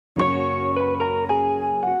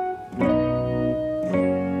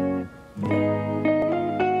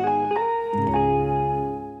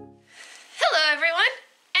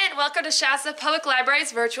to Shasta Public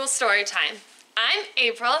Libraries Virtual Storytime. I'm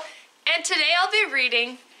April, and today I'll be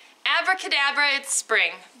reading Abracadabra, It's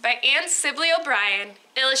Spring by Anne Sibley O'Brien,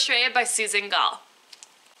 illustrated by Susan Gall.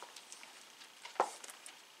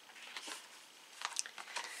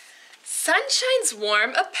 Sun shines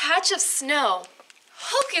warm, a patch of snow.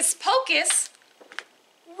 Hocus pocus,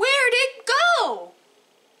 where'd it go?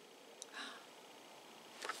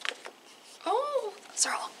 Oh, those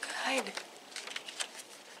are all good.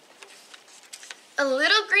 A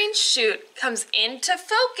little green shoot comes into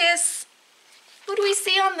focus. Who do we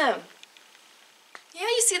see on them? Yeah,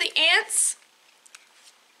 you see the ants?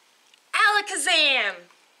 Alakazam!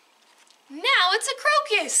 Now it's a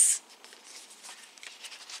crocus.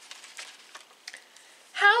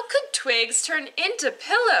 How could twigs turn into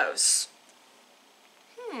pillows?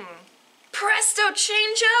 Presto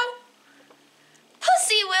changeo?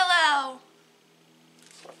 Pussy willow!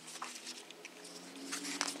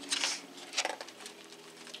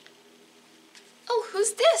 Oh,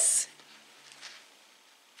 who's this?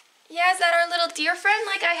 Yeah, is that our little deer friend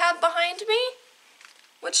like I have behind me?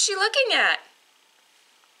 What's she looking at?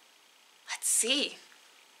 Let's see.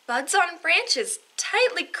 Buds on branches,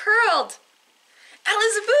 tightly curled.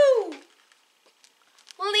 Elizabeth!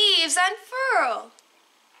 Leaves unfurl.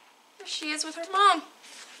 There she is with her mom.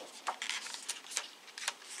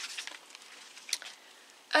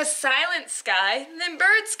 A silent sky, then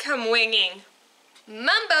birds come winging.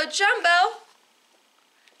 Mumbo jumbo.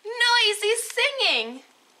 Noisy singing.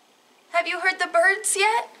 Have you heard the birds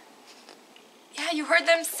yet? Yeah, you heard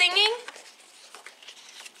them singing?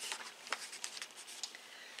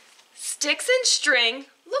 Sticks and string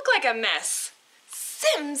look like a mess.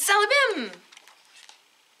 Sim salabim.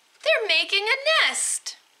 They're making a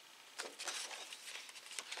nest.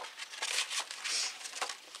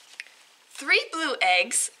 Three blue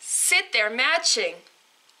eggs sit there matching.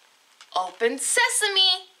 Open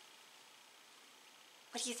sesame.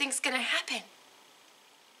 What do you think's gonna happen?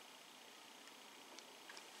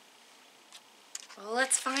 Well,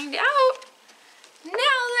 let's find out. Now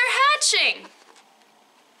they're hatching.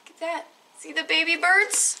 Look at that. See the baby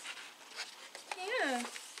birds? Yeah.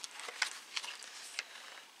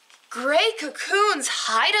 Gray cocoons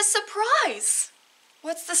hide a surprise.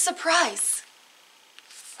 What's the surprise?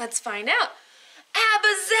 Let's find out.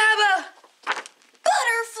 Abba Zabba!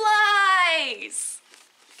 Butterflies!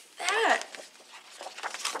 Look at that.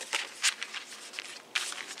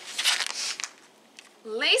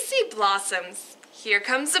 Lacy blossoms. Here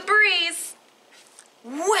comes a breeze.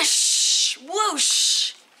 Whoosh!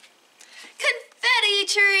 Whoosh! Confetti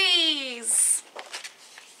trees!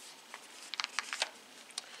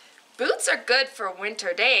 Boots are good for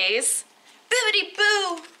winter days. Bibbidi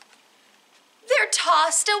boo! They're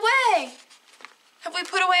tossed away. Have we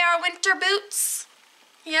put away our winter boots?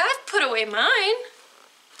 Yeah, I've put away mine.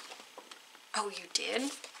 Oh, you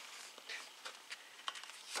did?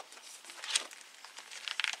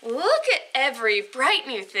 Look at every bright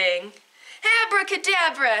new thing.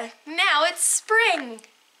 Abracadabra, now it's spring.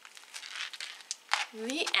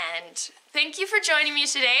 The end. Thank you for joining me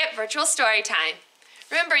today at Virtual Storytime.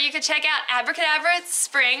 Remember, you can check out Abracadabra, It's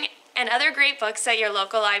Spring and other great books at your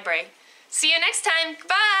local library. See you next time.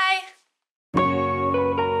 Bye!